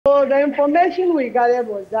So the information we gathered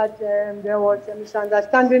was that there was a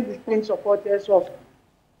misunderstanding between supporters of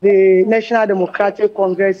the National Democratic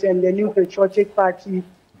Congress and the New Patriotic Party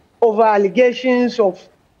over allegations of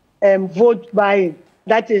vote buying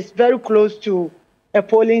that is very close to a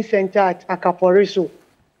polling center at Akaporiso.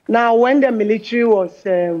 Now, when the military was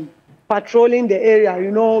patrolling the area,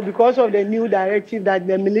 because of the new directive that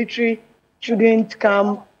the military shouldn't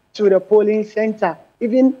come to the polling center,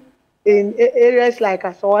 even in areas like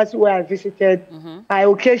Asawasi where I visited, I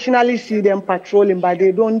occasionally see them patrolling, but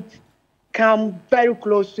they don't come very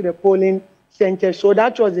close to the polling center. So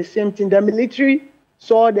that was the same thing. The military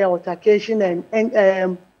saw the altercation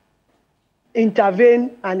and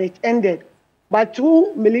intervened, and it ended. But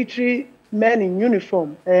two military men in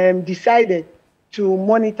uniform decided to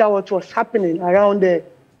monitor what was happening around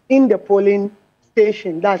in the polling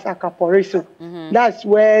station. That's Akaporiso. That's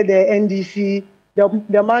where the NDC,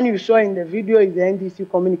 the man you saw in the video is the NDC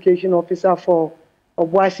communication officer for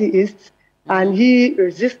Obuasi East, and he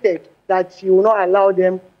resisted that he will not allow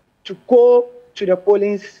them to go to the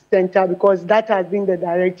polling center because that has been the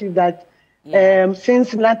directive that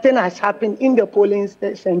since nothing has happened in the polling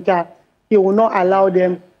center, he will not allow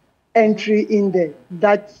them entry in there.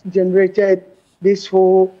 That generated this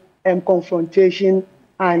whole confrontation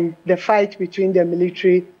and the fight between the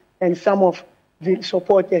military and some of the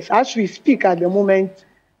supporters. As we speak at the moment,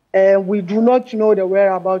 we do not know the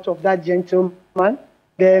whereabouts of that gentleman.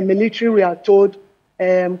 The military, we are told,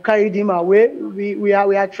 carried him away. We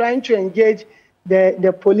are trying to engage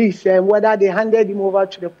the police, whether they handed him over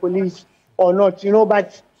to the police or not,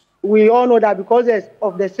 but we all know that because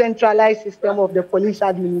of the centralized system of the police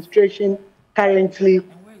administration currently,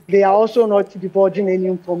 they are also not divulging any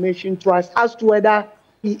information to us as to whether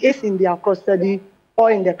he is in their custody or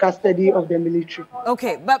in the custody of the military.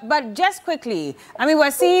 Okay, but just quickly, I mean, we're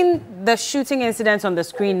seeing the shooting incidents on the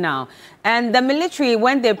screen now, and the military,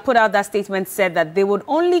 when they put out that statement, said that they would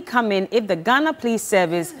only come in if the Ghana Police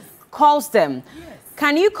Service calls them.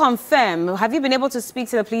 Can you confirm, have you been able to speak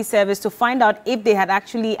to the police service to find out if they had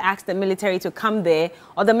actually asked the military to come there,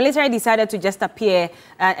 or the military decided to just appear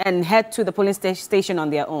and head to the polling station on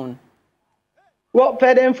their own? Well,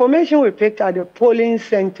 per the information we picked at the polling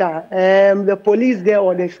center, the police there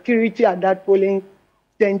or the security at that polling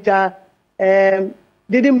center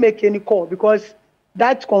didn't make any call because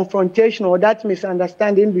that confrontation or that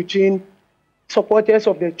misunderstanding between supporters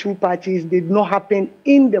of the two parties did not happen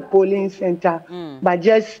in the polling center, but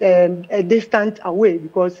just a distance away,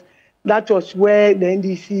 because that was where the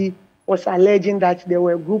NDC was alleging that there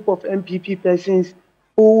were a group of MPP persons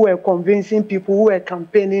who were convincing people, who were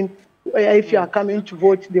campaigning. If you are coming to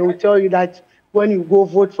vote, they will tell you that when you go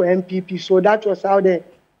vote for MPP. So that was how the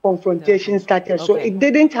confrontation started. Okay. So it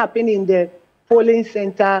didn't happen in the polling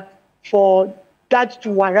center for that to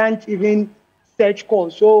warrant even search call.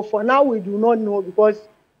 So for now, we do not know because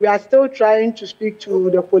we are still trying to speak to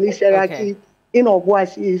the police hierarchy in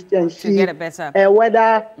Obuasi East and see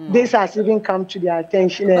whether this has even come to their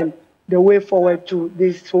attention and the way forward to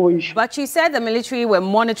this whole issue. But she said the military were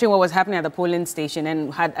monitoring what was happening at the polling station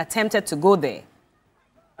and had attempted to go there.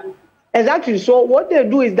 Exactly. So what they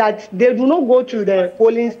do is that they do not go to the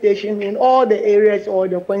polling station in all the areas or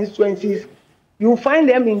the constituencies. You find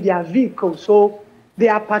them in their vehicles. So they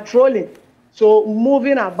are patrolling. So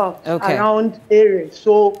moving about around areas.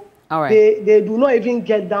 So they do not even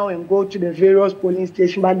get down and go to the various polling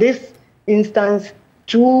stations. But this instance,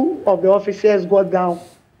 two of the officers got down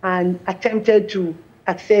and attempted to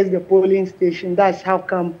access the polling station. That's how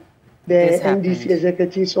come the NDC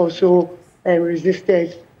executives also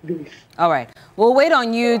resisted this. All right. We'll wait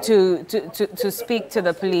on you to speak to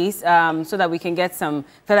the police so that we can get some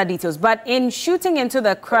further details. But in shooting into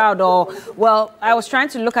the crowd, I was trying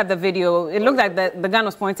to look at the video. It looked like the gun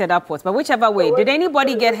was pointed upwards. But whichever way, did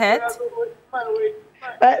anybody get hurt?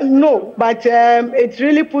 No, but it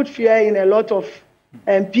really put fear in a lot of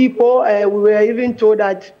people. We were even told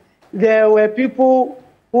that there were people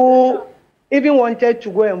who even wanted to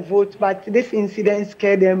go and vote, but this incident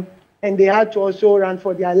scared them and they had to also run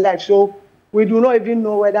for their lives. So we do not even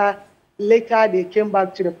know whether later they came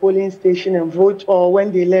back to the polling station and vote, or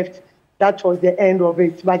when they left, that was the end of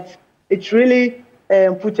it. But it really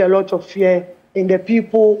put a lot of fear in the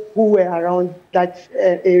people who were around that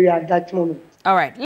area at that moment. All right.